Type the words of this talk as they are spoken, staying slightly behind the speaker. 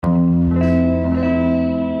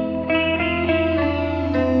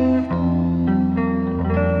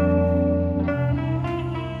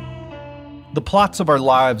The plots of our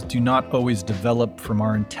lives do not always develop from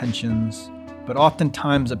our intentions, but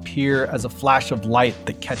oftentimes appear as a flash of light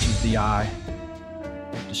that catches the eye,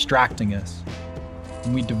 distracting us,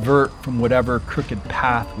 and we divert from whatever crooked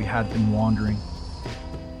path we had been wandering.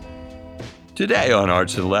 Today on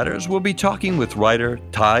Arts and Letters, we'll be talking with writer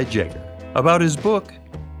Ty Jaeger about his book,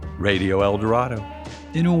 Radio El Dorado.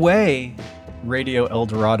 In a way, Radio El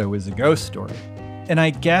Dorado is a ghost story. And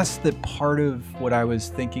I guess that part of what I was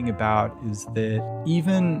thinking about is that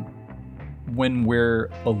even when we're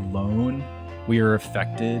alone, we are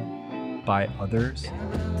affected by others.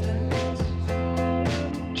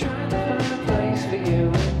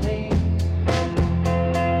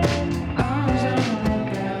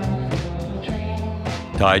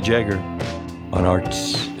 Ty Jaeger on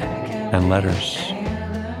Arts and Letters.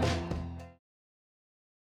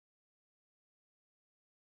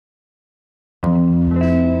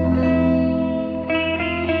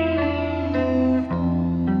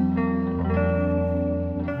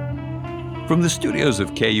 From the studios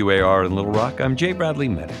of KUAR in Little Rock, I'm Jay Bradley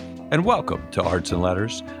Minnick, and welcome to Arts and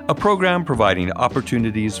Letters, a program providing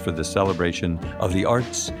opportunities for the celebration of the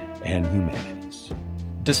arts and humanities.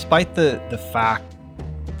 Despite the fact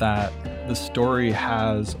that the story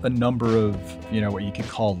has a number of, what you could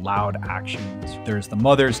call loud actions. There's the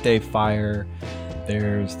Mother's Day fire,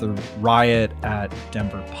 there's the riot at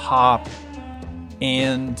Denver Pop,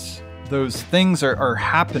 and those things are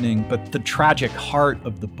happening, but the tragic heart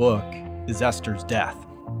of the book is Esther's death.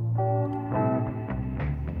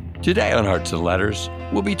 Today on Arts and Letters,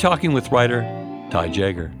 we'll be talking with writer Ty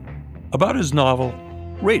Jaeger about his novel,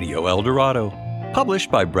 Radio El Dorado,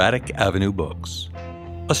 published by Braddock Avenue Books.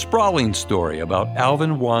 A sprawling story about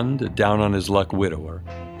Alvin Wund, a down-on-his-luck widower,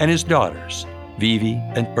 and his daughters, Vivi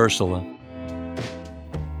and Ursula,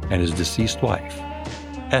 and his deceased wife,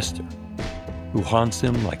 Esther, who haunts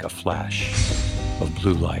him like a flash of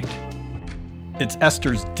blue light. It's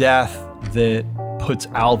Esther's death that puts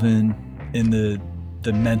Alvin in the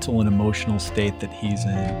mental and emotional state that he's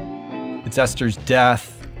in. It's Esther's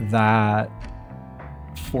death that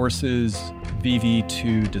forces Vivi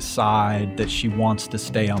to decide that she wants to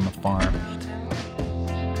stay on the farm.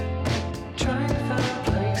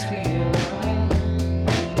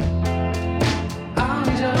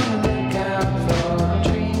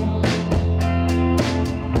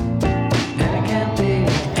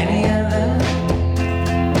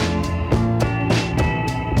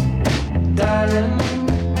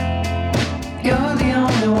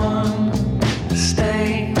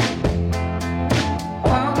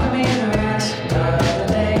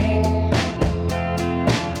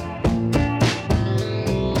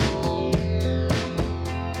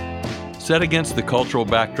 Set against the cultural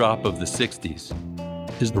backdrop of the 60s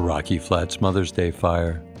is the Rocky Flats Mother's Day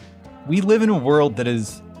fire. We live in a world that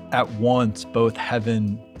is at once both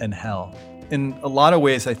heaven and hell. In a lot of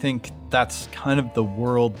ways, I think that's kind of the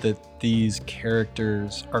world that these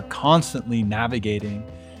characters are constantly navigating.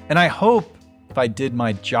 And I hope, if I did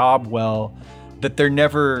my job well, that they're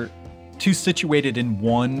never too situated in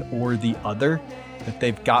one or the other, that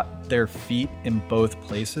they've got their feet in both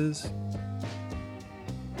places.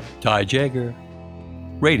 Ty Jaeger,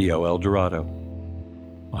 Radio El Dorado,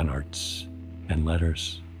 on Arts and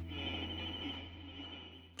Letters.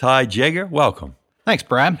 Ty Jaeger, welcome. Thanks,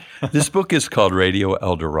 Brad. This book is called Radio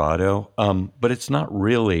El Dorado, but it's not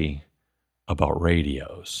really about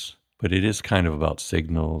radios, but it is kind of about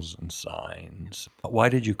signals and signs. Why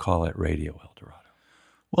did you call it Radio El Dorado?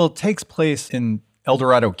 Well, it takes place in El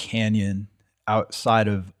Dorado Canyon outside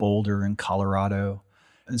of Boulder in Colorado.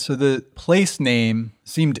 And so the place name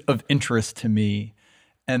seemed of interest to me.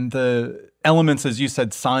 And the elements, as you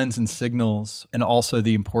said, signs and signals, and also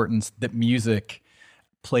the importance that music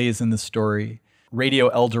plays in the story. Radio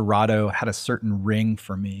El Dorado had a certain ring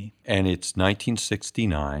for me. And it's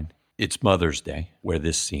 1969. It's Mother's Day, where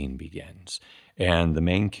this scene begins. And the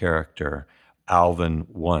main character, Alvin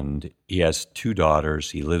Wund, he has two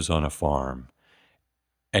daughters. He lives on a farm.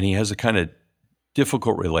 And he has a kind of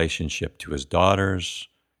difficult relationship to his daughters,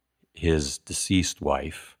 his deceased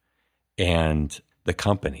wife, and the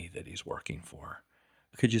company that he's working for.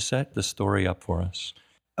 Could you set the story up for us?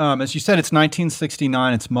 As you said, it's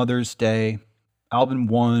 1969. It's Mother's Day. Alvin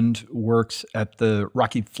Wund works at the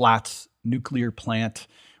Rocky Flats nuclear plant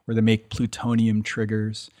where they make plutonium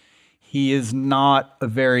triggers. He is not a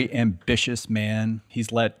very ambitious man.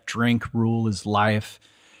 He's let drink rule his life.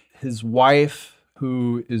 His wife,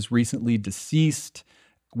 who is recently deceased,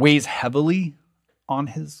 weighs heavily on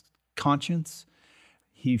his conscience.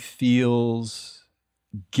 He feels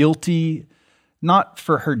guilty, not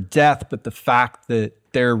for her death, but the fact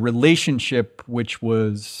that their relationship, which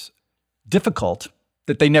was difficult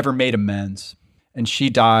that they never made amends. And she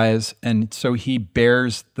dies, and so he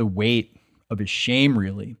bears the weight of his shame,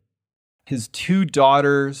 really. His two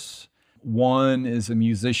daughters, one is a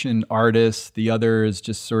musician artist, the other is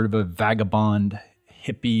just sort of a vagabond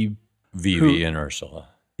hippie. Vivi and Ursula.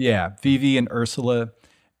 Yeah, Vivi and Ursula.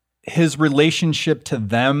 His relationship to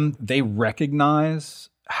them, they recognize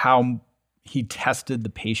how he tested the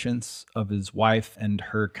patience of his wife and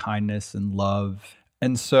her kindness and love.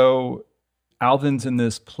 And so Alvin's in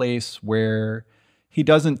this place where he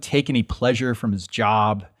doesn't take any pleasure from his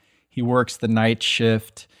job. He works the night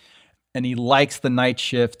shift, and he likes the night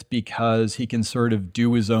shift because he can sort of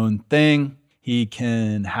do his own thing. He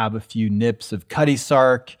can have a few nips of Cutty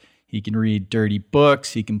Sark. He can read dirty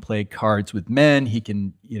books. He can play cards with men. He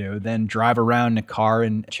can, then drive around in a car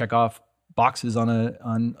and check off boxes on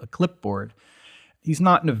a clipboard. He's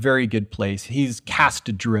not in a very good place. He's cast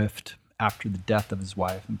adrift after the death of his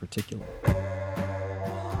wife in particular.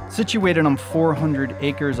 Situated on 400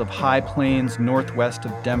 acres of high plains northwest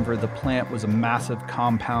of Denver, the plant was a massive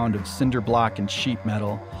compound of cinder block and sheet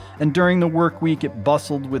metal, and during the work week it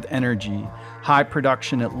bustled with energy, high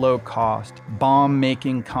production at low cost,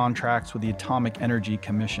 bomb-making contracts with the Atomic Energy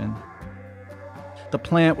Commission. The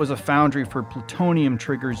plant was a foundry for plutonium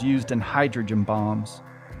triggers used in hydrogen bombs.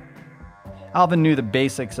 Alvin knew the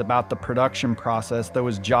basics about the production process, though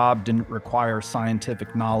his job didn't require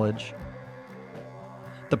scientific knowledge.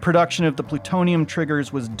 The production of the plutonium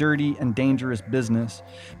triggers was dirty and dangerous business,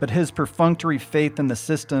 but his perfunctory faith in the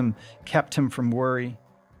system kept him from worry.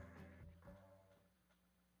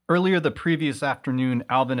 Earlier the previous afternoon,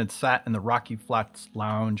 Alvin had sat in the Rocky Flats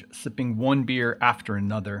lounge, sipping one beer after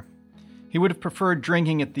another. He would have preferred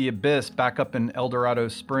drinking at the Abyss back up in El Dorado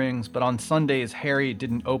Springs, but on Sundays, Harry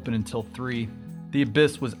didn't open until 3. The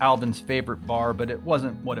Abyss was Alvin's favorite bar, but it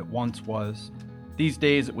wasn't what it once was. These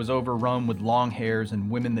days, it was overrun with long hairs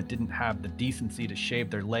and women that didn't have the decency to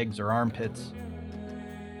shave their legs or armpits.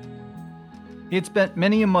 He had spent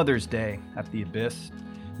many a Mother's Day at the Abyss.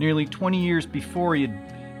 Nearly 20 years before, he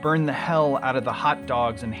had burned the hell out of the hot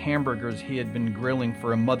dogs and hamburgers he had been grilling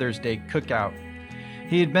for a Mother's Day cookout.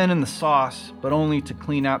 He had been in the sauce, but only to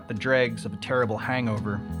clean out the dregs of a terrible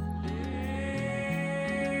hangover.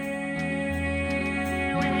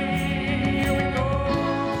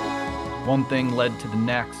 One thing led to the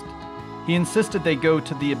next. He insisted they go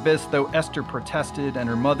to the Abyss, though Esther protested and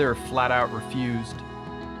her mother flat out refused.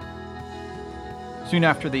 Soon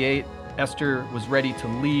after they ate, Esther was ready to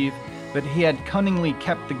leave, but he had cunningly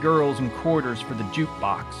kept the girls in quarters for the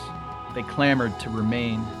jukebox. They clamored to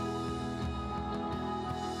remain.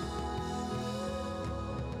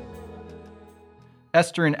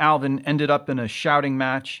 Esther and Alvin ended up in a shouting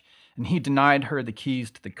match, and he denied her the keys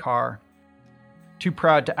to the car. Too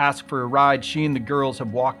proud to ask for a ride, she and the girls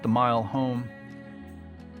had walked the mile home.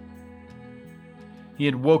 He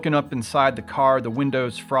had woken up inside the car, the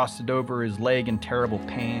windows frosted over his leg in terrible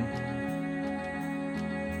pain.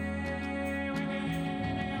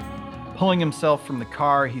 Pulling himself from the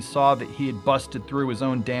car, he saw that he had busted through his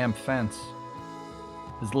own damn fence.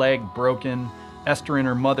 His leg broken, Esther and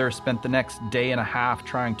her mother spent the next day and a half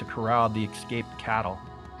trying to corral the escaped cattle.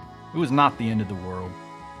 It was not the end of the world.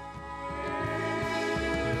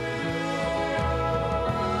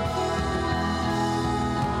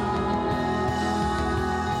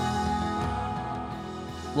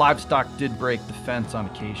 Livestock did break the fence on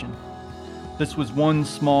occasion. This was one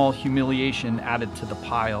small humiliation added to the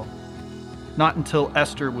pile. Not until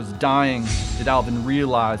Esther was dying did Alvin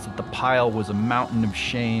realize that the pile was a mountain of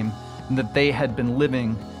shame and that they had been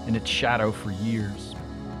living in its shadow for years.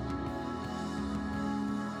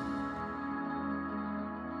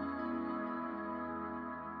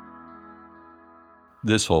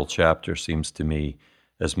 This whole chapter seems to me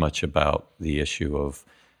as much about the issue of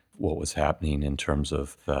what was happening in terms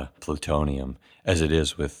of plutonium as it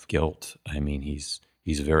is with guilt. I mean, he's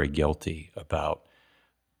very guilty about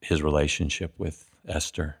his relationship with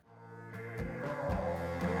Esther.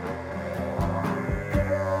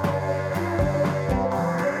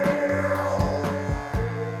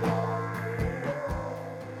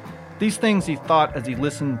 These things he thought as he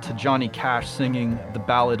listened to Johnny Cash singing the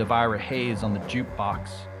Ballad of Ira Hayes on the jukebox.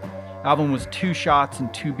 Alvin was 2 shots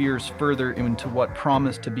and 2 beers further into what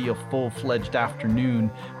promised to be a full-fledged afternoon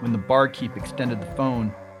when the barkeep extended the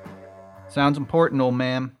phone. "Sounds important, old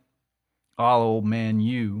man." "All old man,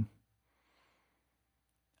 you."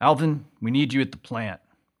 "Alvin, we need you at the plant."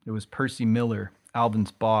 It was Percy Miller,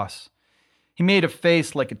 Alvin's boss. He made a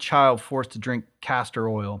face like a child forced to drink castor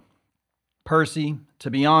oil. "Percy, to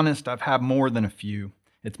be honest, I've had more than a few.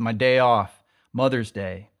 It's my day off, Mother's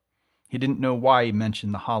Day." He didn't know why he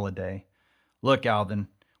mentioned the holiday. "Look, Alvin,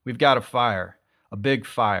 we've got a fire, a big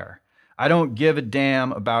fire. I don't give a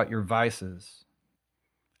damn about your vices."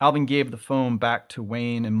 Alvin gave the phone back to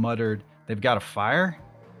Wayne and muttered, "They've got a fire?"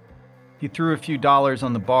 He threw a few dollars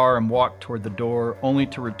on the bar and walked toward the door, only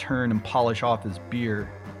to return and polish off his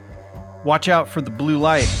beer. "Watch out for the blue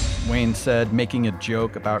light," Wayne said, making a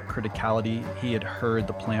joke about criticality he had heard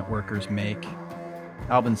the plant workers make.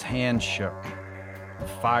 Alvin's hand shook. The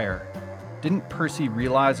fire. Didn't Percy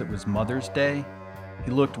realize it was Mother's Day?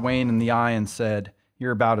 He looked Wayne in the eye and said,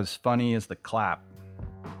 "You're about as funny as the clap."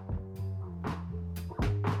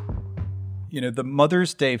 The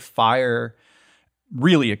Mother's Day fire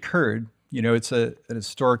really occurred. It's an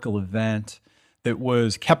historical event that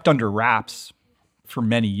was kept under wraps for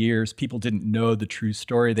many years. People didn't know the true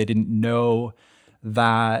story. They didn't know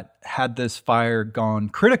that had this fire gone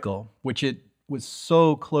critical, which it was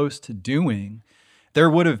so close to doing, there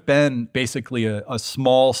would have been basically a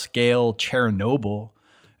small-scale Chernobyl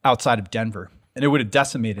outside of Denver. And it would have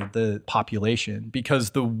decimated the population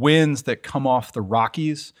because the winds that come off the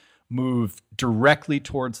Rockies move directly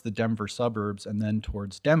towards the Denver suburbs and then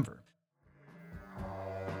towards Denver.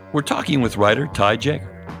 We're talking with writer Ty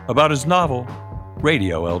Jaeger about his novel,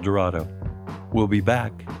 Radio El Dorado. We'll be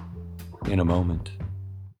back in a moment.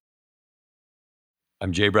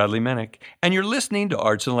 I'm J. Bradley Minnick, and you're listening to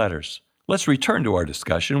Arts and Letters. Let's return to our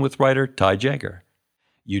discussion with writer Ty Jaeger.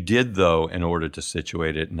 You did, though, in order to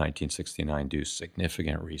situate it in 1969, do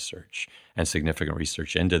significant research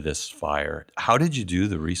into this fire. How did you do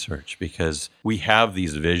the research? Because we have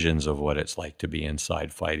these visions of what it's like to be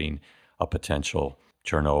inside fighting a potential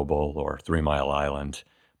Chernobyl or 3 Mile Island.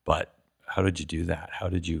 But how did you do that? How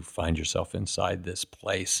did you find yourself inside this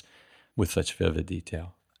place with such vivid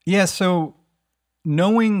detail? Yeah, so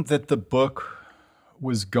knowing that the book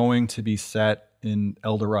was going to be set in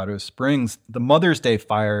El Dorado Springs, the Mother's Day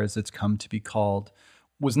fire, as it's come to be called,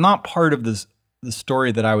 was not part of the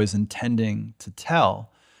story that I was intending to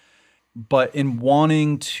tell. But in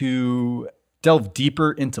wanting to delve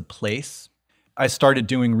deeper into place, I started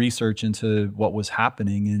doing research into what was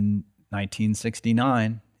happening in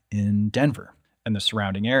 1969 in Denver and the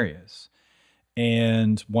surrounding areas.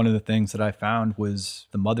 And one of the things that I found was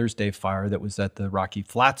the Mother's Day fire that was at the Rocky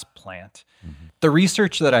Flats plant. Mm-hmm. The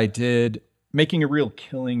research that I did, Making a Real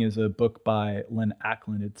Killing, is a book by Len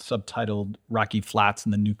Ackland. It's subtitled Rocky Flats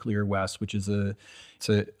and the Nuclear West, which is a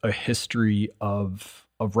history of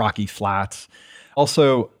Rocky Flats.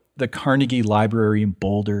 Also, the Carnegie Library in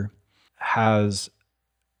Boulder has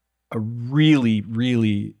a really,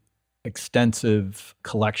 really extensive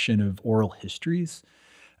collection of oral histories.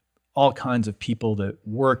 All kinds of people that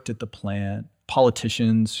worked at the plant,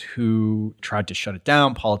 politicians who tried to shut it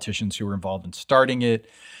down, politicians who were involved in starting it.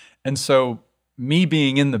 And so me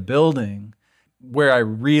being in the building, where I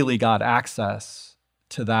really got access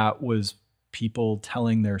to that was people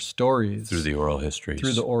telling their stories. Through the oral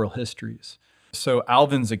histories. So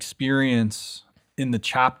Alvin's experience in the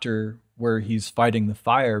chapter where he's fighting the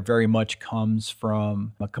fire very much comes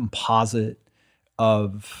from a composite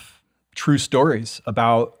of true stories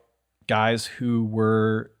about guys who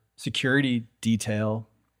were security detail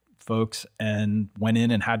folks and went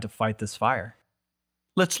in and had to fight this fire.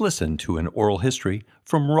 Let's listen to an oral history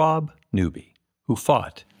from Rob Newby, who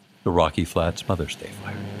fought the Rocky Flats Mother's Day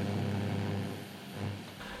fire.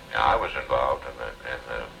 Now, I was involved in the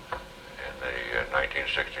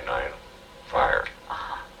 1969 fire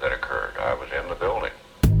that occurred. I was in the building.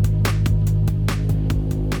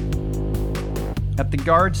 At the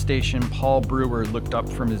guard station, Paul Brewer looked up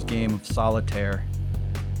from his game of solitaire.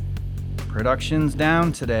 "Production's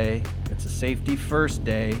down today. It's a safety first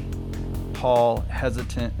day." Paul,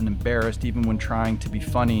 hesitant and embarrassed even when trying to be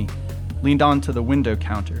funny, leaned onto the window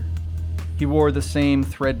counter. He wore the same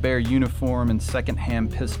threadbare uniform and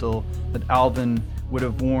second-hand pistol that Alvin would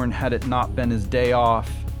have worn had it not been his day off.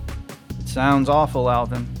 "It sounds awful,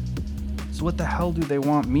 Alvin." "So what the hell do they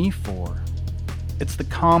want me for?" "It's the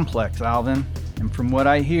complex, Alvin. And from what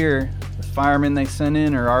I hear, the firemen they sent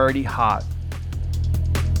in are already hot."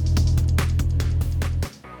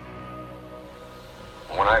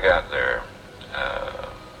 When I got there,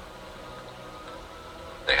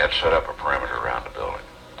 they had set up a perimeter around the building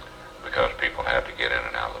because people had to get in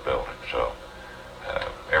and out of the building. So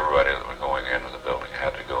everybody that was going into the building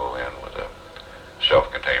had to go in with a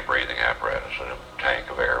self-contained breathing apparatus and a tank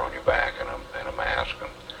of air on your back and a mask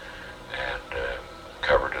and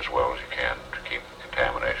covered as well as you can to keep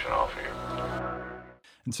contamination off of you.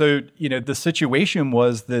 And so, the situation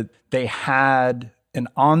was that they had an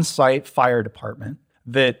on-site fire department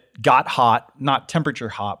that got hot, not temperature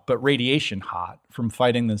hot, but radiation hot from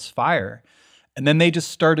fighting this fire. And then they just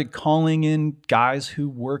started calling in guys who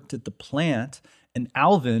worked at the plant. And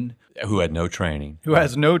Alvin, who had no training,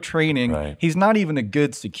 right. He's not even a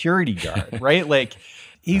good security guard, right? Like,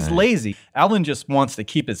 he's lazy. Alvin just wants to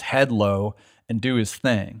keep his head low and do his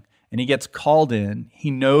thing. And he gets called in.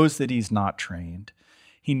 He knows that he's not trained.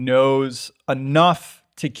 He knows enough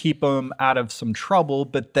to keep him out of some trouble,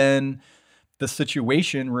 but then the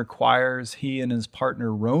situation requires he and his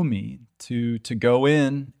partner Romy to go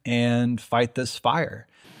in and fight this fire.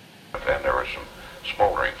 And there was some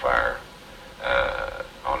smoldering fire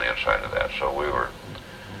on the inside of that, so we were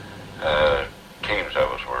teams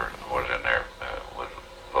of us was in there with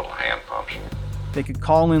little hand pumps. They could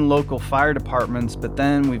call in local fire departments, but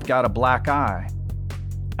then we've got a black eye.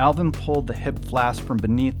 Alvin pulled the hip flask from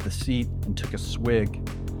beneath the seat and took a swig.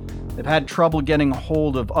 They've had trouble getting a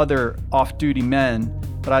hold of other off-duty men,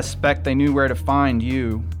 but I suspect they knew where to find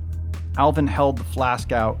you. Alvin held the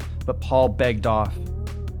flask out, but Paul begged off.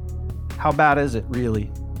 How bad is it,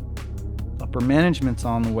 really? Upper management's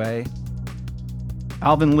on the way.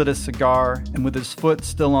 Alvin lit a cigar and with his foot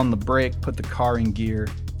still on the brake, put the car in gear.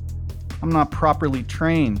 I'm not properly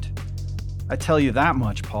trained. I tell you that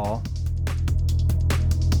much, Paul.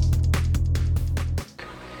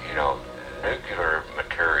 You know, nuclear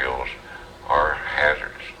materials are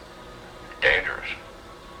hazardous, dangerous.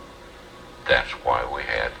 That's why we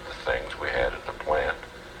had the things we had at the plant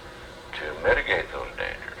to mitigate those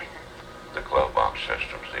dangers. The glove box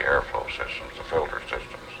systems, the airflow systems, the filter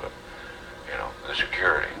systems, the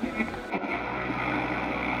security.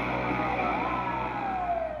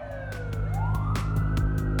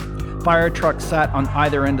 Fire trucks sat on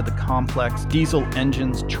either end of the complex, diesel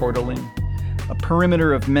engines chortling. A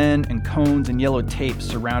perimeter of men and cones and yellow tape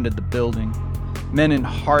surrounded the building. Men in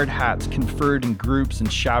hard hats conferred in groups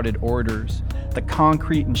and shouted orders. The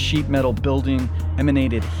concrete and sheet metal building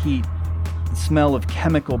emanated heat. The smell of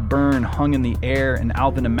chemical burn hung in the air, and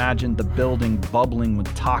Alvin imagined the building bubbling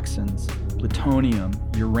with toxins, plutonium,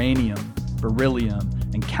 uranium, beryllium,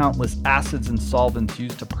 and countless acids and solvents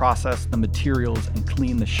used to process the materials and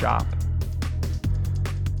clean the shop.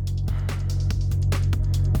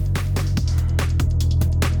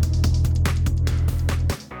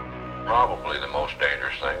 Probably the most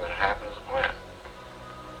dangerous thing that happened to the plant.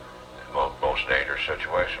 The most dangerous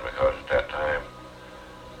situation, because at that time,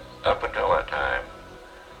 up until that time,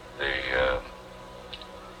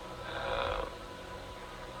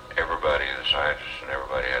 everybody, the scientists and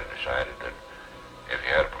everybody had decided that if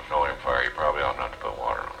you had a plutonium fire, you probably ought not to put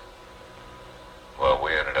water on it. Well,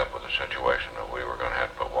 we ended up with a situation that we were going to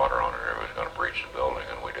have to put water on it or it was going to breach the building,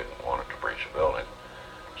 and we didn't want it to breach the building.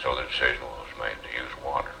 So the decision was made to use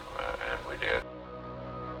water, and we did.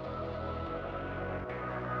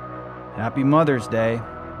 Happy Mother's Day,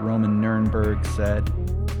 Roman Nurnberg said.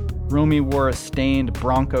 Romy wore a stained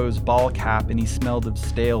Broncos ball cap and he smelled of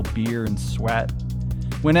stale beer and sweat.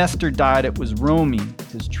 When Esther died, it was Romy,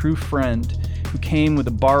 his true friend, who came with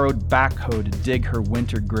a borrowed backhoe to dig her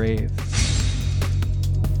winter grave.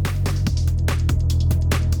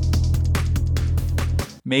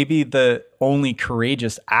 Maybe the only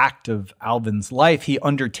courageous act of Alvin's life, he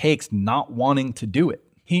undertakes not wanting to do it.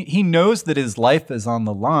 He knows that his life is on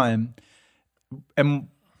the line. And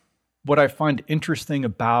what I find interesting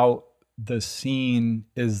about the scene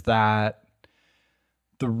is that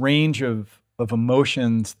the range of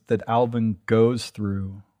emotions that Alvin goes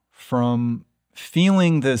through, from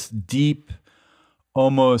feeling this deep,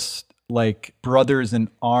 almost like brothers in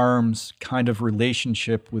arms kind of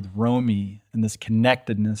relationship with Romy and this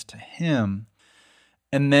connectedness to him,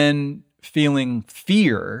 and then feeling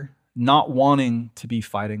fear, not wanting to be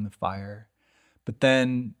fighting the fire, but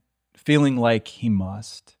then feeling like he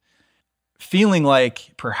must, feeling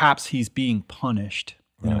like perhaps he's being punished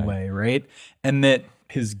in a way, right? And that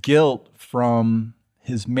his guilt from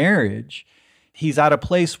his marriage, he's at a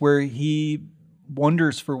place where he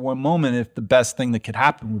wonders for one moment if the best thing that could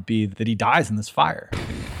happen would be that he dies in this fire.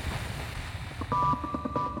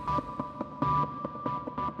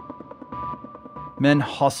 Men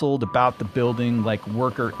hustled about the building like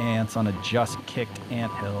worker ants on a just-kicked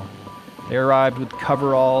anthill. They arrived with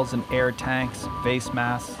coveralls and air tanks, face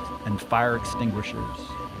masks, and fire extinguishers.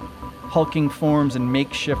 Hulking forms in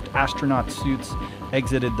makeshift astronaut suits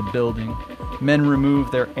exited the building. Men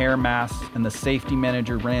removed their air masks, and the safety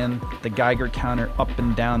manager ran the Geiger counter up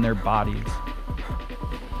and down their bodies.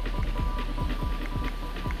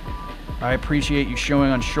 I appreciate you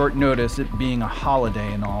showing on short notice, it being a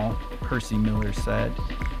holiday and all, Percy Miller said.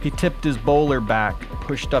 He tipped his bowler back,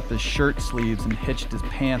 pushed up his shirt sleeves, and hitched his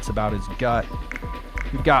pants about his gut.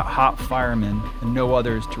 We've got hot firemen and no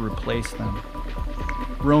others to replace them.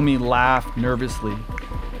 Romy laughed nervously.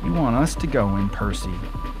 "You want us to go in, Percy."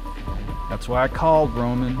 "That's why I called,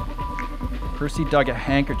 Roman." Percy dug a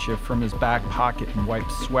handkerchief from his back pocket and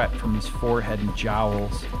wiped sweat from his forehead and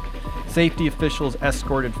jowls. Safety officials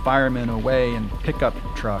escorted firemen away in pickup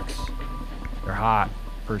trucks. "They're hot,"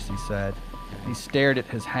 Percy said. He stared at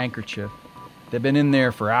his handkerchief. "They've been in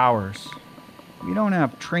there for hours." "We don't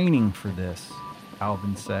have training for this,"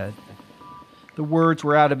 Alvin said. The words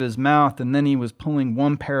were out of his mouth, and then he was pulling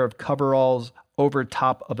one pair of coveralls over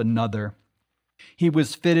top of another. He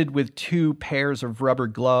was fitted with 2 pairs of rubber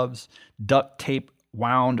gloves, duct tape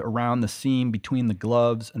wound around the seam between the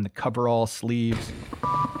gloves and the coverall sleeves.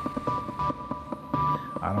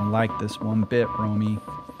 "I don't like this one bit, Romy."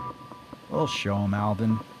 "We'll show him,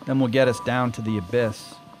 Alvin. Then we'll get us down to the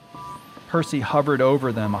abyss." Percy hovered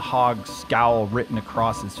over them, a hog scowl written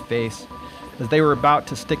across his face. As they were about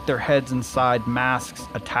to stick their heads inside masks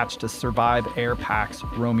attached to survive air packs,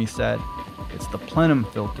 Romy said, "It's the plenum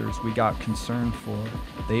filters we got concerned for.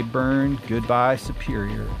 They burned goodbye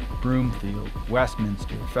Superior, Broomfield,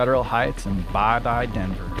 Westminster, Federal Heights, and bye-bye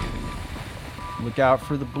Denver." "Look out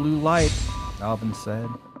for the blue light," Alvin said.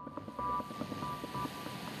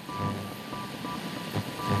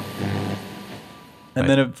 And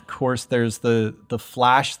then, of course, there's the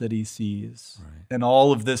flash that he sees. Right. And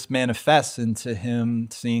all of this manifests into him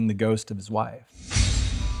seeing the ghost of his wife.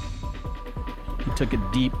 He took a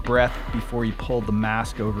deep breath before he pulled the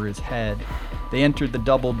mask over his head. They entered the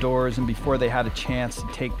double doors, and before they had a chance to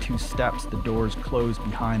take 2 steps, the doors closed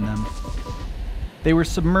behind them. They were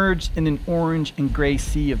submerged in an orange and gray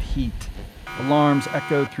sea of heat. Alarms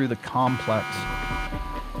echoed through the complex.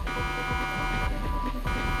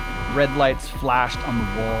 Red lights flashed on the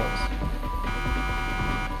walls.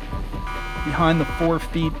 Behind the 4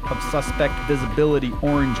 feet of suspect visibility,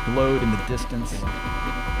 orange glowed in the distance.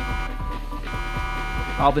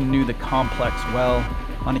 Alvin knew the complex well.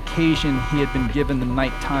 On occasion, he had been given the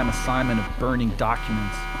nighttime assignment of burning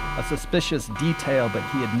documents, a suspicious detail, but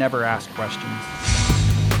he had never asked questions.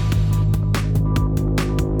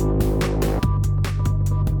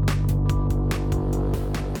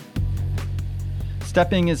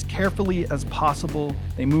 Stepping as carefully as possible,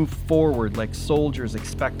 they moved forward like soldiers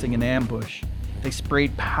expecting an ambush. They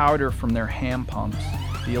sprayed powder from their hand pumps.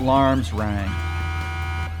 The alarms rang.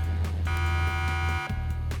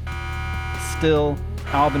 Still,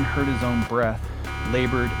 Alvin heard his own breath,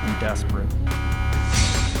 labored and desperate.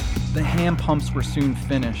 The hand pumps were soon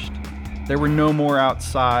finished. There were no more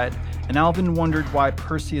outside, and Alvin wondered why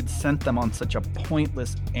Percy had sent them on such a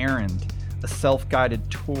pointless errand, a self-guided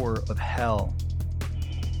tour of hell.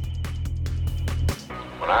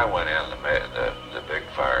 When I went in, the big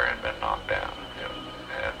fire had been knocked down,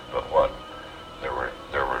 but there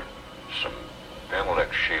were some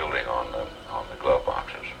Benelux shielding on the glove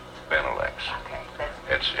boxes. Benelux.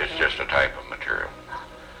 It's just a type of material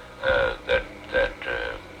that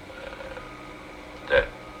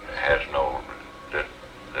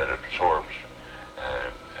absorbs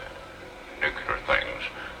nuclear things,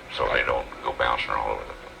 so they don't go bouncing all over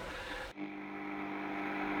the place.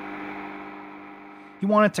 He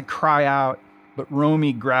wanted to cry out, but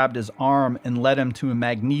Romy grabbed his arm and led him to a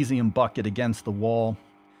magnesium bucket against the wall.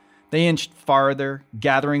 They inched farther,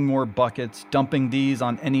 gathering more buckets, dumping these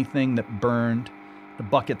on anything that burned. The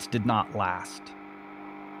buckets did not last.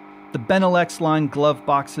 The Benelux-lined glove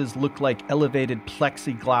boxes looked like elevated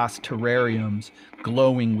plexiglass terrariums,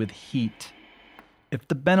 glowing with heat. If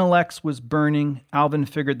the Benelux was burning, Alvin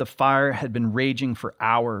figured the fire had been raging for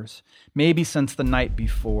hours, maybe since the night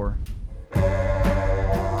before.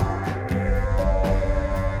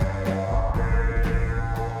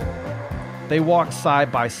 They walked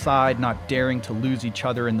side by side, not daring to lose each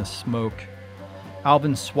other in the smoke.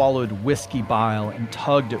 Alvin swallowed whiskey bile and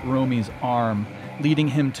tugged at Romy's arm, leading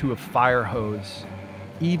him to a fire hose.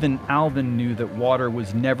 Even Alvin knew that water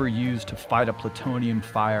was never used to fight a plutonium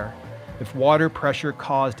fire. If water pressure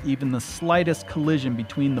caused even the slightest collision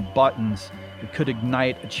between the buttons, it could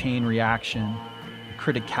ignite a chain reaction, a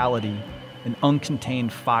criticality, an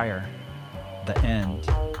uncontained fire, the end.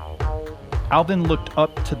 Alvin looked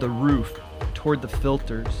up to the roof, toward the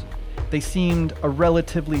filters. They seemed a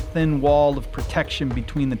relatively thin wall of protection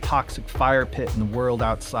between the toxic fire pit and the world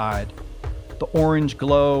outside. The orange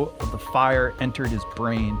glow of the fire entered his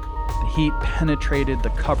brain. The heat penetrated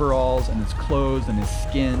the coveralls and his clothes and his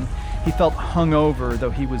skin. He felt hungover,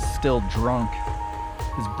 though he was still drunk.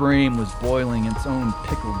 His brain was boiling its own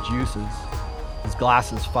pickled juices. His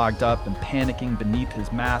glasses fogged up, and panicking beneath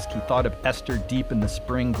his mask, he thought of Esther deep in the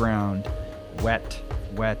spring ground. Wet,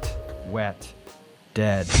 wet, wet,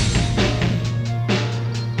 dead.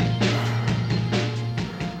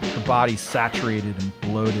 her body saturated and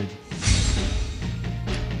bloated.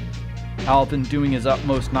 Alvin, doing his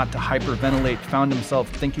utmost not to hyperventilate, found himself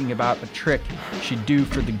thinking about a trick she'd do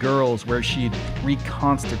for the girls where she'd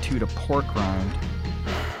reconstitute a pork rind.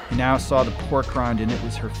 He now saw the pork rind and it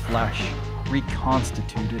was her flesh,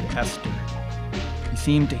 reconstituted Esther. He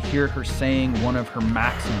seemed to hear her saying one of her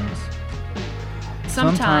maxims.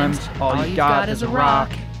 Sometimes all you've got is a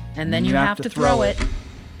rock, and then you have to throw it.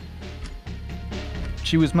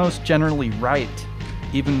 She was most generally right,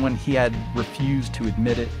 even when he had refused to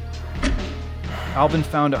admit it. Alvin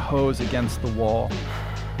found a hose against the wall.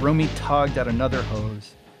 Romy tugged at another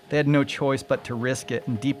hose. They had no choice but to risk it,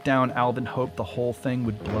 and deep down Alvin hoped the whole thing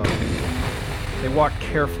would blow. They walked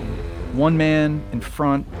carefully, one man in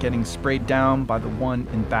front getting sprayed down by the one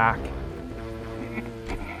in back.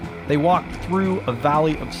 They walked through a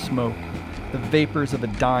valley of smoke, the vapors of a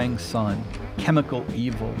dying sun, chemical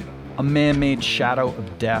evil, a man-made shadow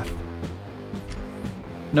of death.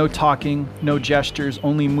 No talking, no gestures,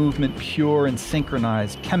 only movement, pure and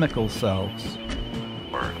synchronized, chemical selves.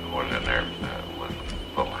 Was in there with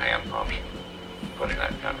little hand pumps, putting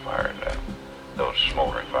that kind of fires out, those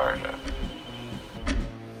smoldering fires out.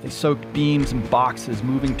 They soaked beams and boxes,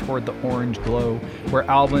 moving toward the orange glow, where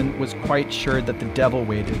Alvin was quite sure that the devil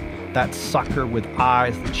waited, that sucker with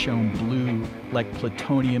eyes that shone blue, like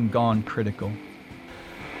plutonium gone critical.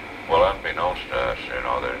 Well, unbeknownst to us,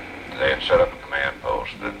 they had set up a command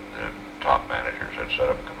post. The top managers had set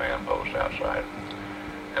up a command post outside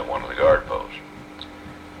at one of the guard posts.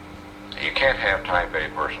 You can't have type A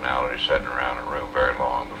personalities sitting around a room very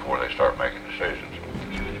long before they start making decisions.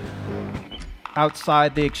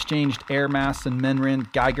 Outside, they exchanged air masks and men ran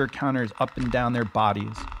Geiger counters up and down their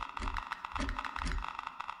bodies.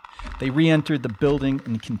 They re-entered the building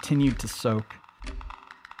and continued to soak.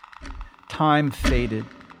 Time faded.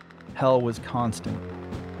 Hell was constant,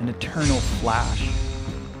 an eternal flash.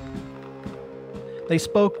 They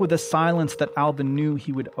spoke with a silence that Alvin knew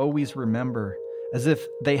he would always remember, as if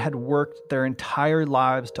they had worked their entire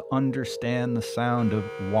lives to understand the sound of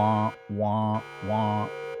wah, wah, wah.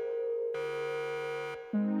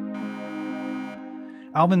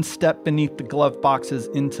 Alvin stepped beneath the glove boxes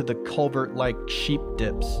into the culvert-like sheep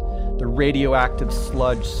dips, the radioactive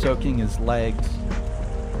sludge soaking his legs.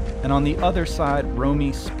 And on the other side,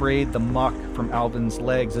 Romy sprayed the muck from Alvin's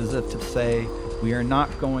legs as if to say, "We are not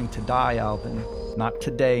going to die, Alvin. Not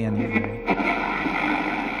today, anyway."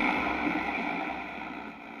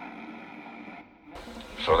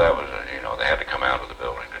 So that was, they had to come out of the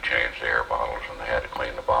building to change the air bottles, and they had to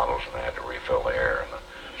clean the bottles, and they had to refill the air.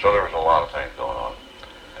 So there was a lot of things going on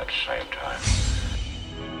at the same time.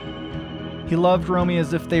 He loved Romy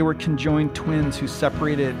as if they were conjoined twins who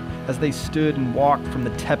separated as they stood and walked from the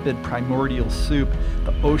tepid primordial soup,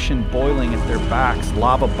 the ocean boiling at their backs,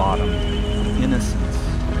 lava bottom, innocence.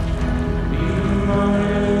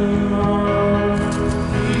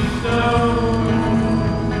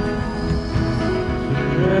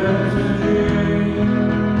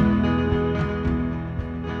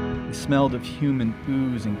 He smelled of human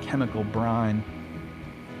ooze and chemical brine.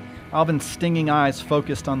 Alvin's stinging eyes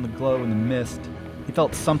focused on the glow in the mist. He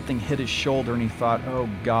felt something hit his shoulder and he thought, "Oh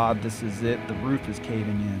God, this is it. The roof is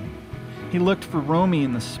caving in." He looked for Romy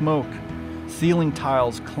in the smoke. Ceiling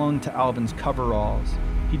tiles clung to Alvin's coveralls.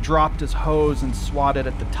 He dropped his hose and swatted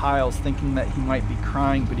at the tiles, thinking that he might be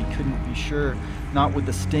crying, but he couldn't be sure, not with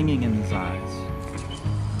the stinging in his eyes.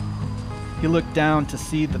 He looked down to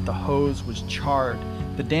see that the hose was charred.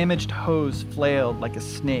 The damaged hose flailed like a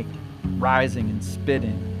snake, rising and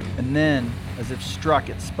spitting. And then, as if struck,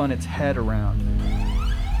 it spun its head around.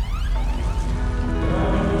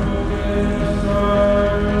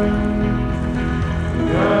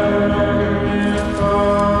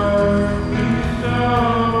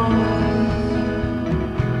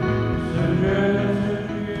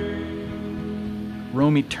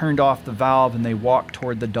 Romy turned off the valve and they walked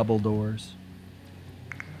toward the double doors.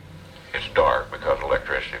 It's dark because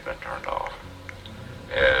electricity had been turned off.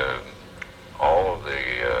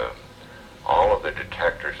 All of the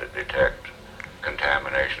detectors that detect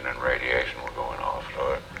contamination and radiation were going off.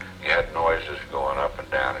 So you had noises going up and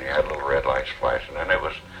down, and you had little red lights flashing, and it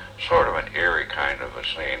was sort of an eerie kind of a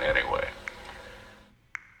scene anyway.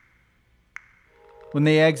 When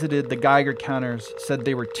they exited, the Geiger counters said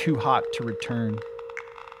they were too hot to return.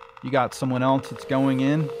 "You got someone else that's going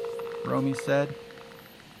in?" Romy said.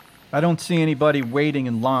 "I don't see anybody waiting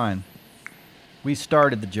in line. We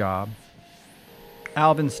started the job."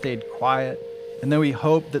 Alvin stayed quiet, and though he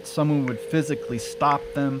hoped that someone would physically stop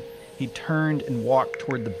them, he turned and walked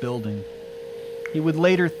toward the building. He would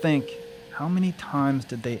later think, how many times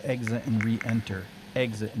did they exit and re-enter?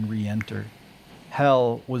 exit and re-enter.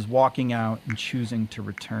 Hell was walking out and choosing to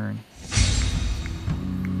return.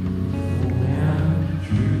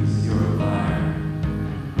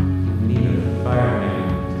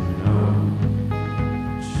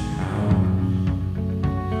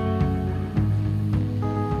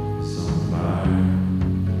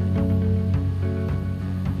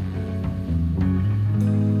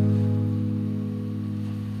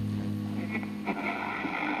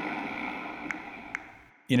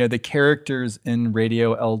 You know, the characters in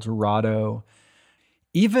Radio El Dorado,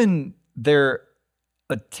 even their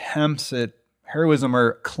attempts at heroism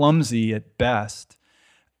are clumsy at best.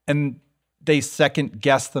 And they second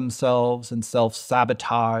guess themselves and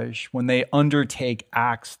self-sabotage when they undertake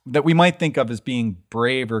acts that we might think of as being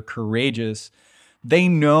brave or courageous. They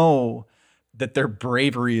know that their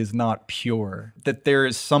bravery is not pure, that there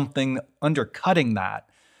is something undercutting that.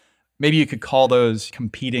 Maybe you could call those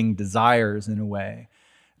competing desires in a way.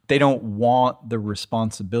 They don't want the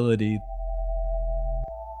responsibility.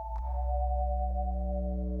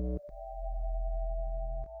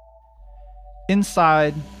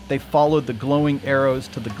 Inside, they followed the glowing arrows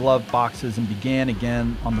to the glove boxes and began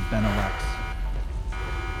again on the Benelux.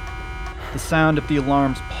 The sound of the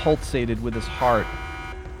alarms pulsated with his heart.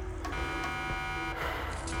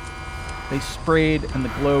 They sprayed and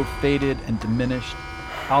the glow faded and diminished.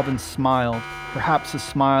 Alvin smiled, perhaps a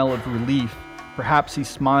smile of relief. Perhaps he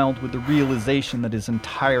smiled with the realization that his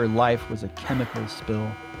entire life was a chemical spill.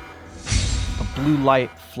 A blue light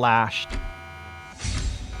flashed.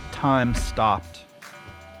 Time stopped.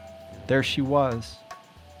 There she was,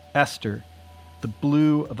 Esther, the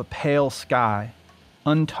blue of a pale sky,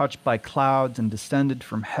 untouched by clouds and descended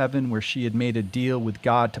from heaven where she had made a deal with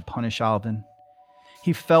God to punish Alvin.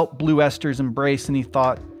 He felt Blue Esther's embrace and he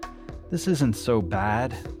thought, this isn't so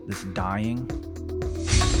bad, this dying.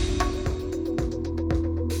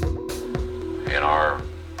 In our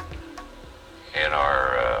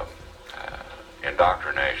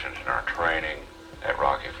indoctrinations, in our training at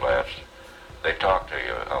Rocky Flats, they talk to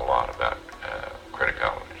you a lot about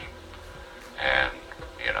criticalities. And,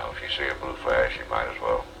 you know, if you see a blue flash, you might as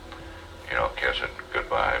well, you know, kiss it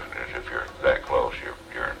goodbye. If you're that close,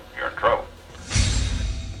 you're in trouble.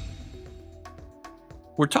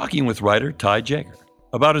 We're talking with writer Ty Jaeger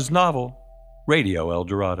about his novel, Radio El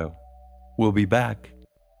Dorado. We'll be back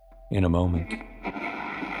in a moment.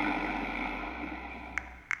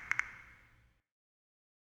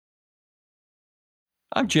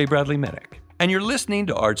 I'm J. Bradley Minnick, and you're listening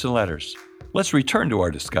to Arts and Letters. Let's return to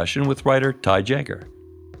our discussion with writer Ty Jaeger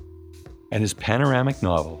and his panoramic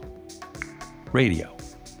novel, Radio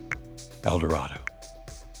El Dorado.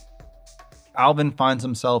 Alvin finds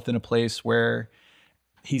himself in a place where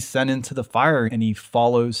he's sent into the fire and he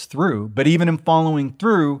follows through. But even in following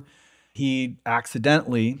through, he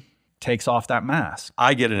accidentally takes off that mask.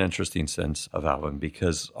 I get an interesting sense of Alvin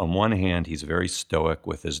because on one hand, he's very stoic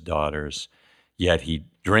with his daughters, yet he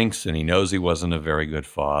drinks and he knows he wasn't a very good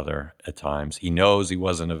father at times. He knows he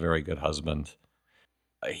wasn't a very good husband.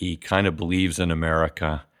 He kind of believes in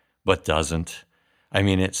America, but doesn't. I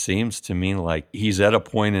mean, it seems to me like he's at a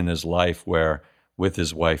point in his life where with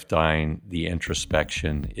his wife dying, the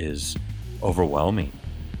introspection is overwhelming.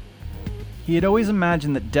 He had always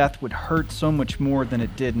imagined that death would hurt so much more than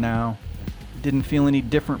it did now. It didn't feel any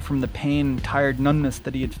different from the pain and tired numbness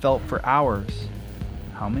that he had felt for hours.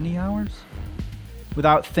 How many hours?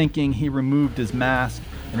 Without thinking, he removed his mask,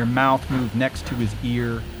 and her mouth moved next to his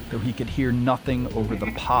ear, though he could hear nothing over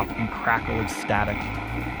the pop and crackle of static.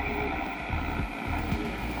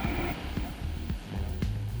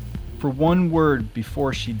 For one word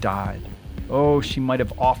before she died, oh, she might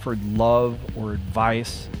have offered love or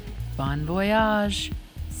advice. Bon voyage.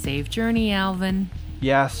 Safe journey, Alvin.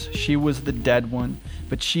 Yes, she was the dead one,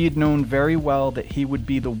 but she had known very well that he would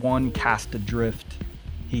be the one cast adrift.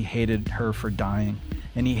 He hated her for dying,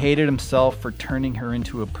 and he hated himself for turning her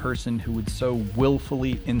into a person who would so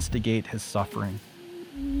willfully instigate his suffering.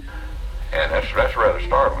 And that's rather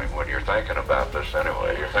startling when you're thinking about this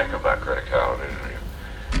anyway. You're thinking about criticality,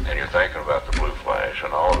 and you're thinking about the blue flash,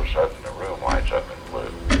 and all of a sudden the room lights up in blue.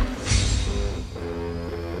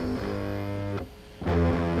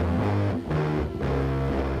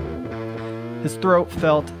 His throat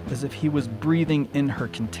felt as if he was breathing in her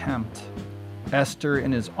contempt. Esther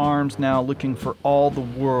in his arms now looking for all the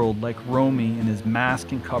world like Romy in his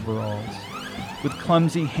mask and coveralls. With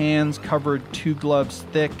clumsy hands covered 2 gloves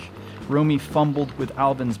thick, Romy fumbled with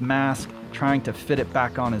Alvin's mask, trying to fit it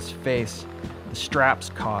back on his face. The straps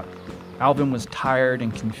caught. Alvin was tired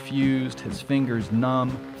and confused, his fingers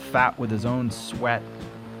numb, fat with his own sweat.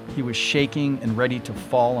 He was shaking and ready to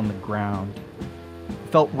fall on the ground.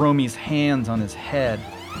 felt Romy's hands on his head.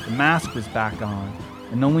 The mask was back on,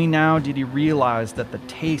 and only now did he realize that the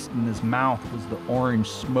taste in his mouth was the orange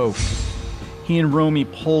smoke. He and Romy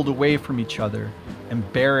pulled away from each other,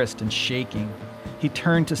 embarrassed and shaking. He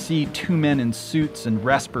turned to see two men in suits and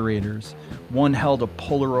respirators. One held a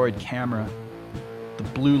Polaroid camera. The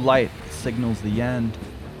blue light signals the end.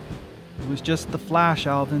 It was just the flash,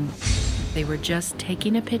 Alvin. They were just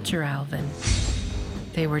taking a picture, Alvin.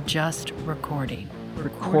 They were just recording.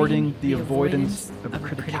 Recording the avoidance of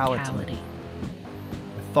criticality.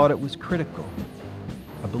 I thought it was critical.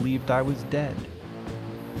 I believed I was dead.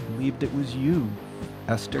 I believed it was you,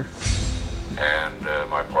 Esther. And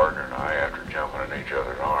my partner and I, after jumping in each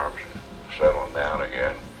other's arms and settling down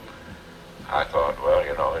again, I thought, well,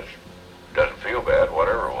 you know, it doesn't feel bad,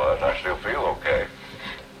 whatever it was, I still feel okay.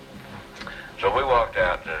 So we walked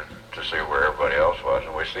out to see where everybody else was,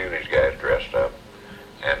 and we see these guys dressed up,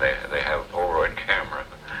 and they have a Polaroid camera,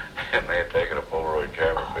 and they had taken a Polaroid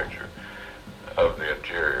camera picture of the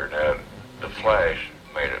interior. Now, the flash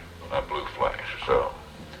made it a blue flash, so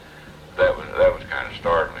that was kind of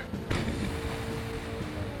startling.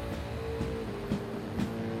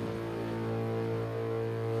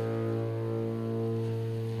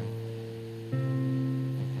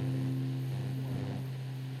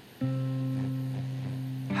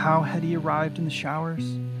 How had he arrived in the showers?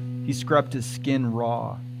 He scrubbed his skin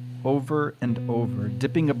raw, over and over,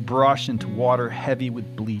 dipping a brush into water heavy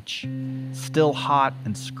with bleach, still hot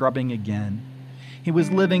and scrubbing again. He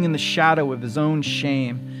was living in the shadow of his own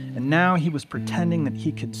shame, and now he was pretending that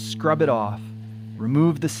he could scrub it off,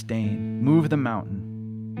 remove the stain, move the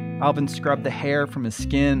mountain. Alvin scrubbed the hair from his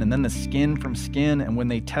skin and then the skin from skin, and when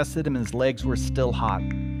they tested him, his legs were still hot.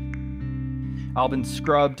 Alvin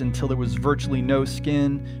scrubbed until there was virtually no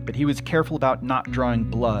skin, but he was careful about not drawing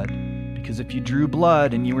blood, because if you drew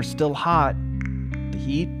blood and you were still hot, the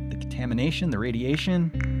heat, the contamination, the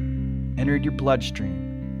radiation entered your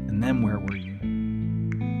bloodstream, and then where were you?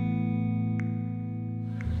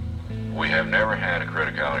 We have never had a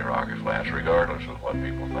criticality rocket flash, regardless of what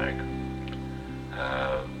people think.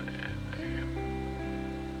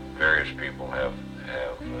 Various people have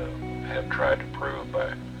tried to prove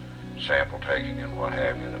by sample taking and what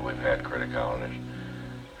have you that we've had criticalities.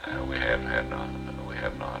 We have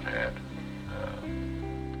not had.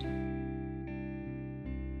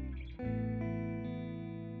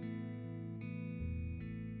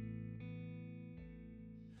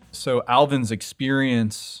 So Alvin's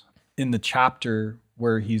experience in the chapter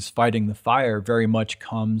where he's fighting the fire very much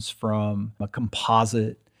comes from a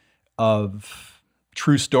composite of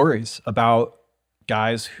true stories about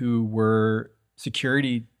guys who were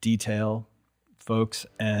security detail folks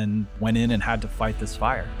and went in and had to fight this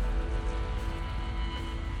fire.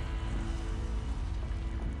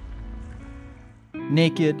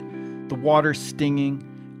 Naked, the water stinging,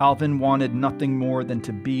 Alvin wanted nothing more than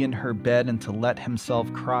to be in her bed and to let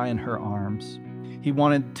himself cry in her arms. He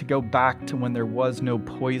wanted to go back to when there was no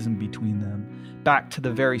poison between them, back to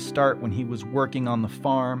the very start when he was working on the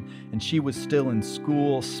farm and she was still in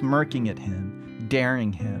school, smirking at him,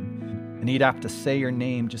 daring him, and he'd have to say her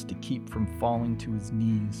name just to keep from falling to his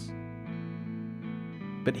knees.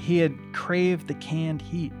 But he had craved the canned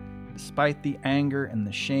heat, despite the anger and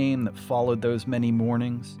the shame that followed those many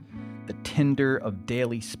mornings, the tinder of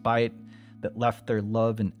daily spite that left their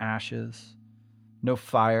love in ashes. No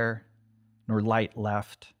fire, nor light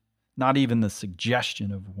left, not even the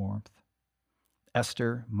suggestion of warmth.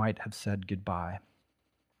 Esther might have said goodbye.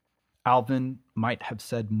 Alvin might have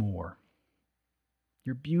said more.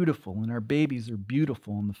 You're beautiful, and our babies are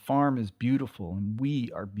beautiful, and the farm is beautiful, and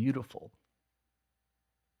we are beautiful.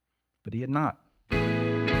 But he had not.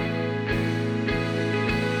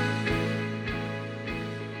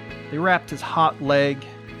 They wrapped his hot leg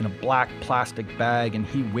in a black plastic bag, and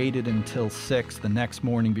he waited until 6 the next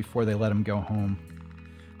morning before they let him go home.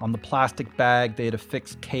 On the plastic bag, they had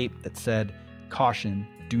affixed tape that said, "Caution,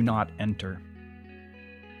 do not enter."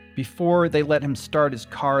 Before they let him start his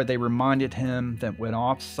car, they reminded him that when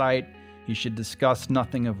off-site, he should discuss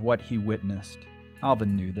nothing of what he witnessed.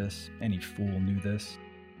 Alvin knew this. Any fool knew this.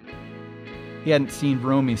 He hadn't seen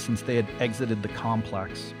Romy since they had exited the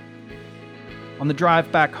complex. On the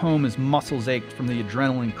drive back home, his muscles ached from the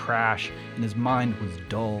adrenaline crash, and his mind was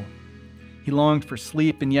dull. He longed for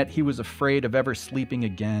sleep, and yet he was afraid of ever sleeping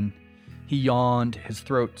again. He yawned, his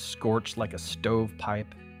throat scorched like a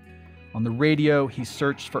stovepipe. On the radio, he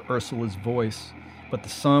searched for Ursula's voice, but the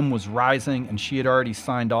sun was rising, and she had already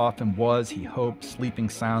signed off and was, he hoped, sleeping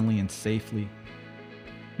soundly and safely.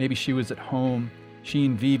 Maybe she was at home, she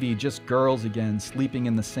and Vivi just girls again, sleeping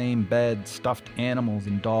in the same bed, stuffed animals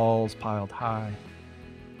and dolls piled high.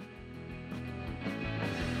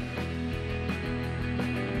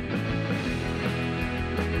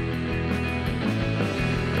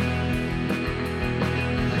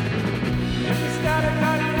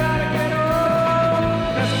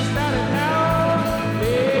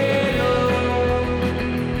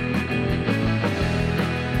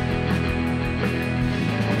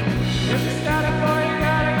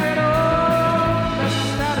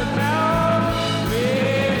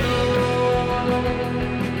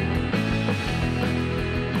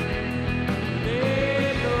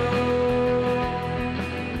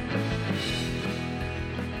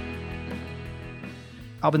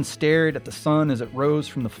 Alvin stared at the sun as it rose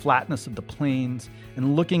from the flatness of the plains,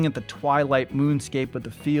 and looking at the twilight moonscape of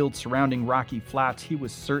the fields surrounding Rocky Flats, he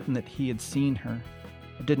was certain that he had seen her.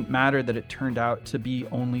 It didn't matter that it turned out to be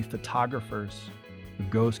only photographers. The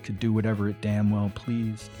ghost could do whatever it damn well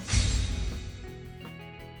pleased.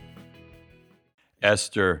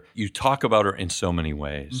 Esther, you talk about her in so many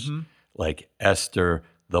ways. Mm-hmm. Like Esther,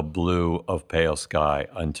 the blue of pale sky,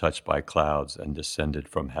 untouched by clouds and descended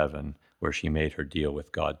from heaven, where she made her deal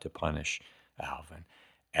with God to punish Alvin.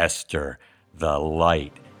 Esther, the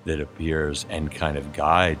light that appears and kind of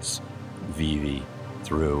guides Vivi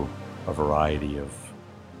through a variety of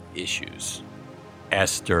issues.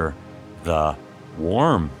 Esther, the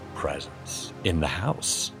warm presence in the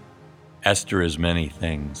house. Esther is many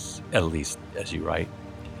things, at least as you write,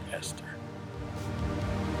 Esther.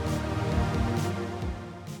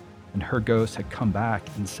 And her ghost had come back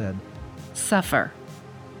and said, "Suffer,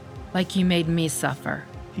 like you made me suffer."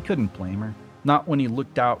 He couldn't blame her, not when he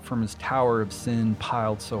looked out from his tower of sin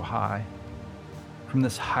piled so high. From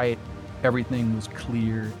this height, everything was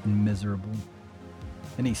clear and miserable.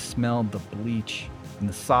 And he smelled the bleach, and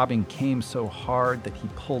the sobbing came so hard that he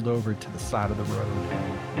pulled over to the side of the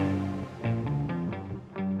road.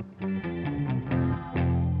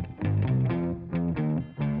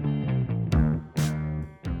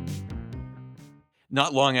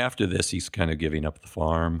 Not long after this, he's kind of giving up the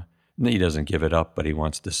farm. He doesn't give it up, but he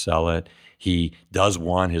wants to sell it. He does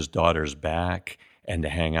want his daughters back and to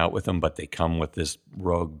hang out with them, but they come with this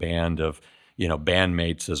rogue band of,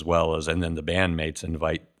 bandmates as well as, and then the bandmates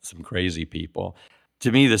invite some crazy people.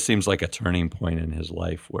 To me, this seems like a turning point in his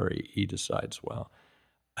life where he decides, well,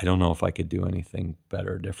 I don't know if I could do anything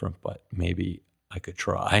better or different, but maybe I could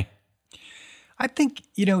try. I think,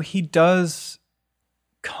 he does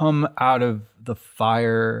come out of the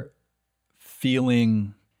fire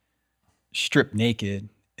feeling stripped naked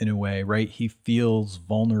in a way, right? He feels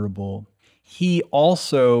vulnerable. He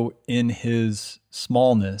also, in his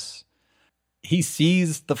smallness, he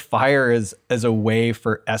sees the fire as a way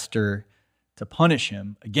for Esther to punish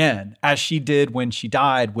him again, as she did when she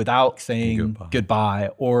died without saying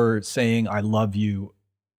goodbye or saying, I love you.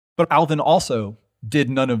 But Alvin also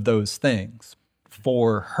did none of those things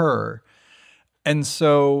for her. And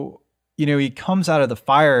so, he comes out of the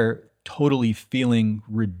fire totally feeling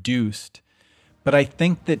reduced. But I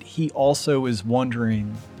think that he also is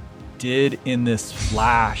wondering, in this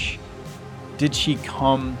flash, did she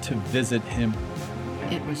come to visit him?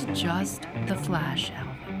 It was just the flash,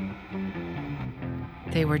 Alvin.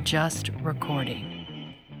 They were just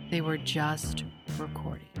recording.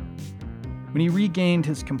 When he regained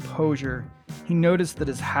his composure, he noticed that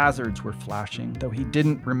his hazards were flashing, though he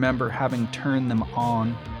didn't remember having turned them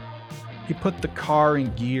on. He put the car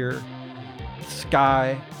in gear. The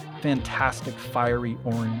sky, fantastic fiery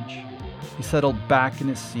orange. He settled back in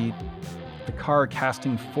his seat, the car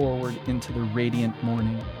casting forward into the radiant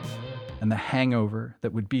morning and the hangover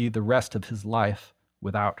that would be the rest of his life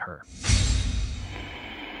without her.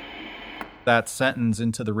 That sentence,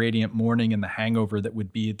 into the radiant morning and the hangover that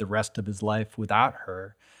would be the rest of his life without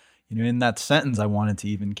her, in that sentence, I wanted to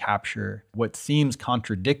even capture what seems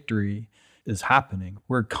contradictory is happening.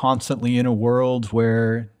 We're constantly in a world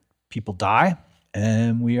where people die,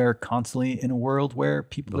 and we are constantly in a world where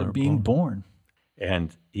people are being born.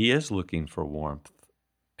 And he is looking for warmth,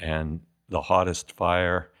 and the hottest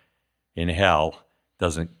fire in hell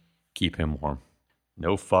doesn't keep him warm.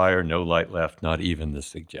 No fire, no light left, not even the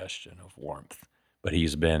suggestion of warmth. But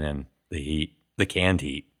he's been in the heat, the canned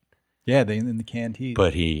heat. Yeah, in the canned heat.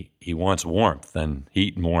 But he wants warmth, and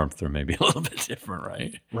heat and warmth are maybe a little bit different,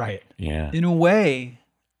 right? Right. Yeah. In a way,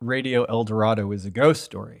 Radio El Dorado is a ghost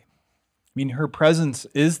story. I mean, her presence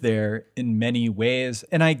is there in many ways.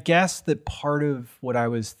 And I guess that part of what I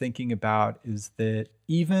was thinking about is that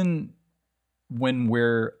even when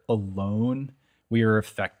we're alone, we are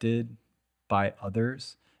affected by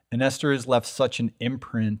others. And Esther has left such an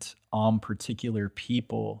imprint on particular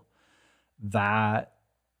people that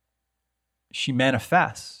she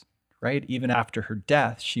manifests, right? Even after her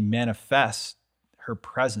death, she manifests her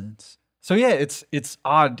presence. So yeah, it's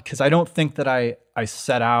odd because I don't think that I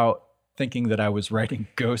set out thinking that I was writing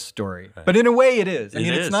ghost story. Right. But in a way it is.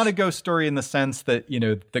 It's not a ghost story in the sense that,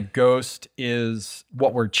 the ghost is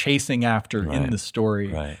what we're chasing after in the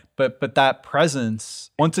story. Right. But that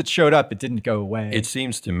presence, once it showed up, it didn't go away. It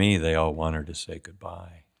seems to me they all want her to say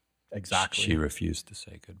goodbye. Exactly. She refused to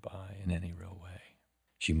say goodbye in any real way.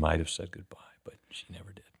 She might have said goodbye, but she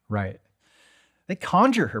never did. Right. They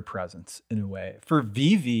conjure her presence in a way. For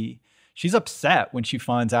Vivi, she's upset when she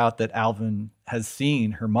finds out that Alvin has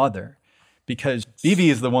seen her mother, because Vivi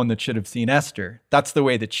is the one that should have seen Esther. That's the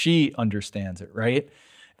way that she understands it, right?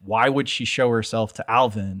 Why would she show herself to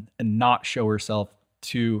Alvin and not show herself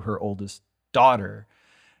to her oldest daughter?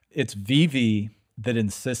 It's Vivi that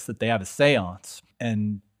insists that they have a seance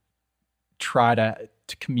and try to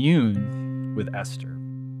commune with Esther.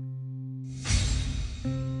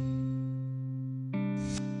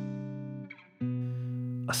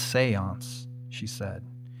 A seance, she said.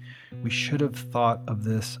 We should have thought of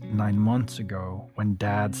this 9 months ago when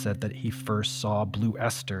Dad said that he first saw Blue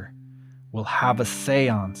Esther. We'll have a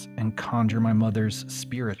seance and conjure my mother's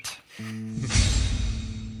spirit.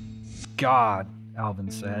 God, Alvin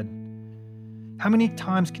said. How many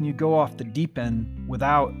times can you go off the deep end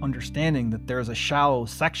without understanding that there's a shallow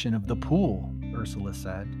section of the pool? Ursula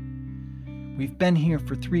said. We've been here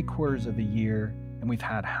for 3/4 of a year, and we've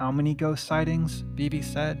had how many ghost sightings? Vivi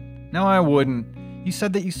said. No, I wouldn't. You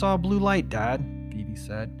said that you saw a blue light, Dad, Vivi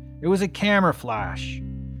said. It was a camera flash.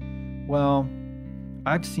 Well,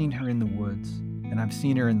 I've seen her in the woods, and I've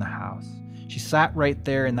seen her in the house. She sat right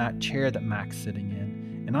there in that chair that Mac's sitting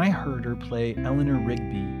in, and I heard her play Eleanor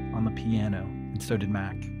Rigby on the piano, and so did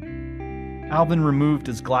Mac. Alvin removed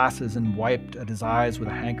his glasses and wiped at his eyes with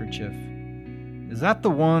a handkerchief. Is that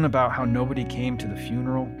the one about how nobody came to the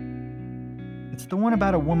funeral? It's the one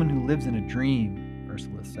about a woman who lives in a dream,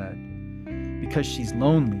 Ursula said. Because she's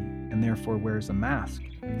lonely and therefore wears a mask,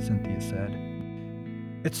 Cynthia said.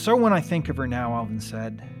 It's so when I think of her now, Alvin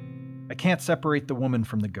said. I can't separate the woman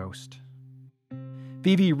from the ghost.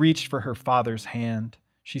 Vivi reached for her father's hand.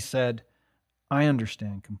 She said, I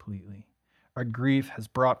understand completely. Our grief has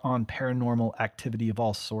brought on paranormal activity of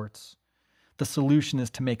all sorts. The solution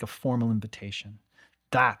is to make a formal invitation.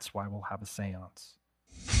 That's why we'll have a seance.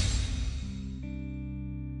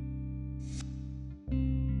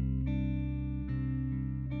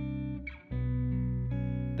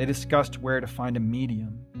 They discussed where to find a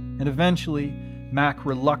medium, and eventually, Mac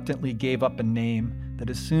reluctantly gave up a name that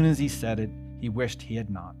as soon as he said it, he wished he had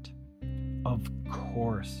not. Of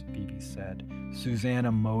course, Vivi said.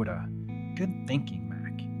 Susanna Moda. Good thinking,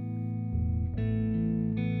 Mac.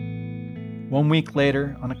 1 week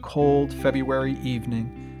later, on a cold February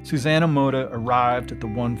evening, Susanna Moda arrived at the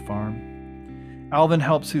One Farm. Alvin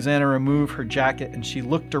helped Susanna remove her jacket, and she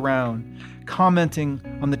looked around, commenting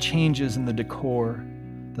on the changes in the decor.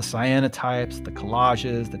 The cyanotypes, the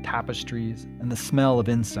collages, the tapestries, and the smell of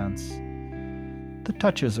incense. The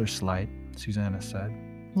touches are slight, Susanna said.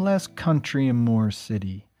 Less country and more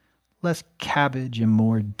city. Less cabbage and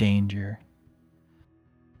more danger.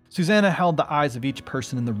 Susanna held the eyes of each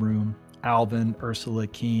person in the room. Alvin, Ursula,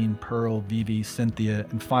 Keen, Pearl, Vivi, Cynthia,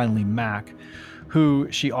 and finally Mac, who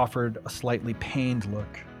she offered a slightly pained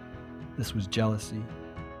look. This was jealousy.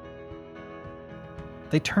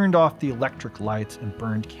 They turned off the electric lights and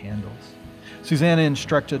burned candles. Susanna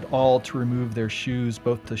instructed all to remove their shoes,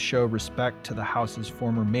 both to show respect to the house's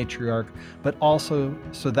former matriarch, but also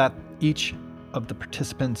so that each of the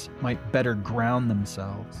participants might better ground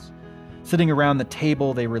themselves. Sitting around the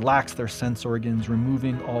table, they relaxed their sense organs,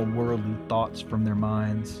 removing all worldly thoughts from their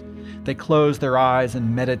minds. They closed their eyes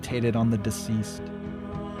and meditated on the deceased.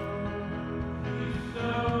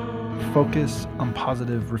 Focus on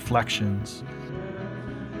positive reflections.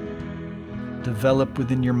 Develop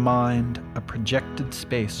within your mind a projected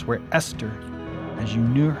space where Esther, as you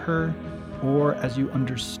knew her or as you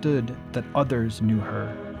understood that others knew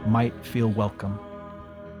her, might feel welcome.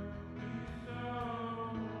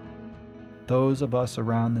 Those of us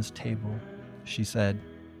around this table, she said,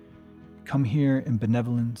 come here in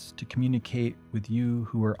benevolence to communicate with you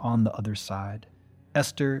who are on the other side.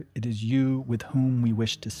 Esther, it is you with whom we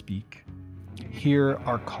wish to speak. Hear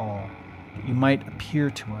our call, that you might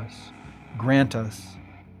appear to us. Grant us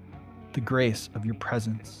the grace of your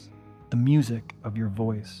presence, the music of your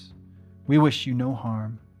voice. We wish you no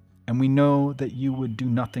harm, and we know that you would do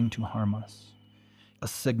nothing to harm us. A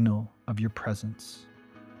signal of your presence.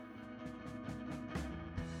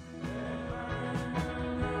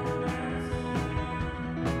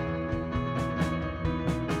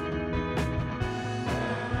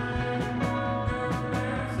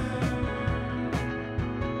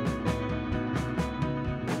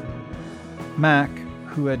 Mac,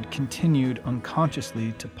 who had continued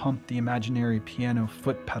unconsciously to pump the imaginary piano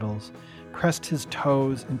foot pedals, pressed his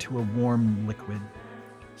toes into a warm liquid.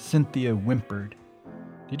 Cynthia whimpered.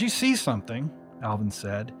 Did you see something? Alvin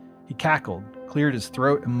said. He cackled, cleared his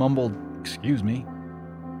throat, and mumbled, Excuse me.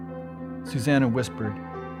 Susanna whispered,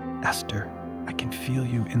 Esther, I can feel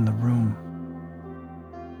you in the room.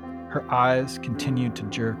 Her eyes continued to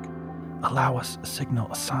jerk. Allow us a signal,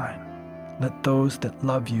 a sign. Let those that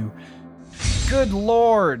love you Good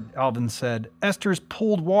Lord, Alvin said. Esther's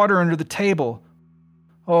pulled water under the table.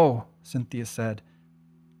 Oh, Cynthia said.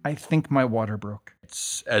 I think my water broke.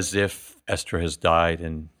 It's as if Esther has died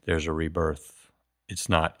and there's a rebirth. It's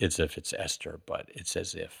not as if it's Esther, but it's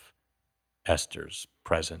as if Esther's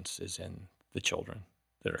presence is in the children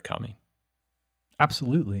that are coming.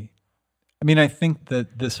 Absolutely. I mean, I think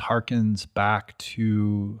that this harkens back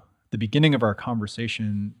to the beginning of our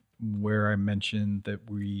conversation where I mentioned that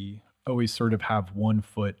we always sort of have one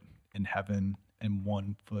foot in heaven and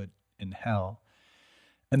one foot in hell.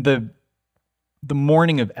 And the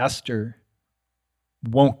mourning of Esther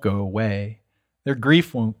won't go away. Their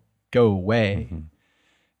grief won't go away. Mm-hmm.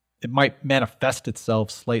 It might manifest itself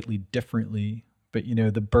slightly differently, but,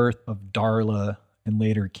 the birth of Darla and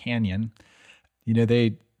later Canyon,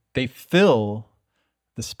 they fill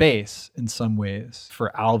the space in some ways.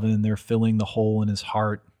 For Alvin, they're filling the hole in his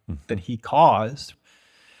heart that he caused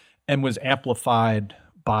and was amplified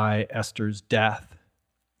by Esther's death.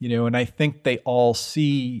 And I think they all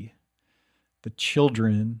see the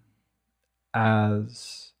children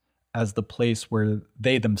as the place where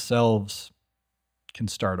they themselves can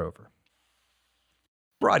start over.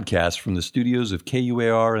 Broadcast from the studios of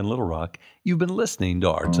KUAR in Little Rock, you've been listening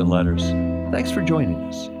to Arts and Letters. Thanks for joining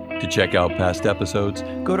us. To check out past episodes,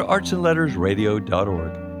 go to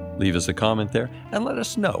artsandlettersradio.org. Leave us a comment there and let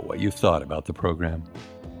us know what you've thought about the program.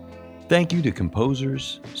 Thank you to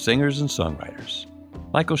composers, singers, and songwriters.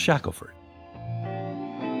 Michael Shackelford.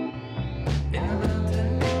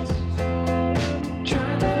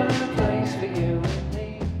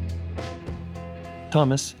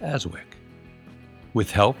 Thomas Aswick.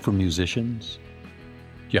 With help from musicians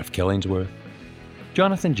Jeff Killingsworth,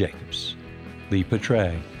 Jonathan Jacobs, Lee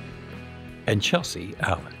Petray, and Chelsea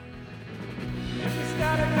Allen.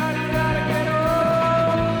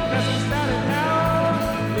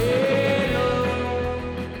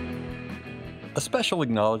 A special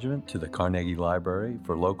acknowledgement to the Carnegie Library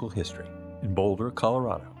for Local History in Boulder,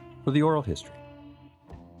 Colorado, for the oral history.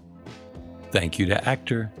 Thank you to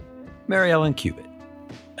actor Mary Ellen Cubitt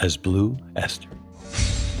as Blue Esther.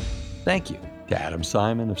 Thank you to Adam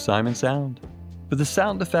Simon of Simon Sound for the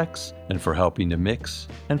sound effects and for helping to mix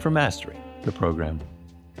and for mastering the program.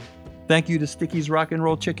 Thank you to Sticky's Rock and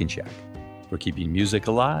Roll Chicken Shack for keeping music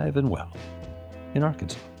alive and well in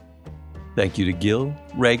Arkansas. Thank you to Gil,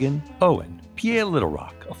 Reagan, Owen, PA Little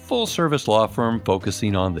Rock, a full-service law firm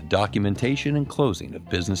focusing on the documentation and closing of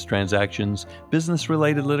business transactions,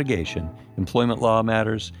 business-related litigation, employment law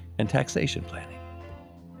matters, and taxation planning.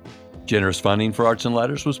 Generous funding for Arts and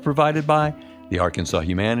Letters was provided by the Arkansas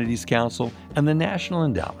Humanities Council and the National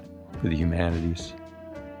Endowment for the Humanities.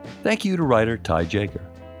 Thank you to writer Ty Jager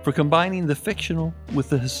for combining the fictional with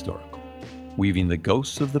the historical, weaving the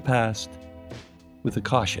ghosts of the past with the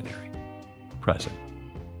cautionary present.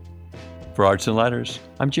 For Arts and Letters,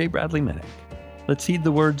 I'm J. Bradley Minnick. Let's heed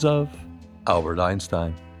the words of Albert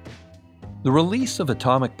Einstein. The release of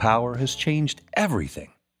atomic power has changed everything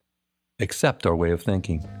except our way of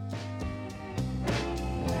thinking.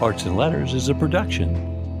 Arts and Letters is a production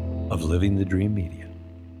of Living the Dream Media.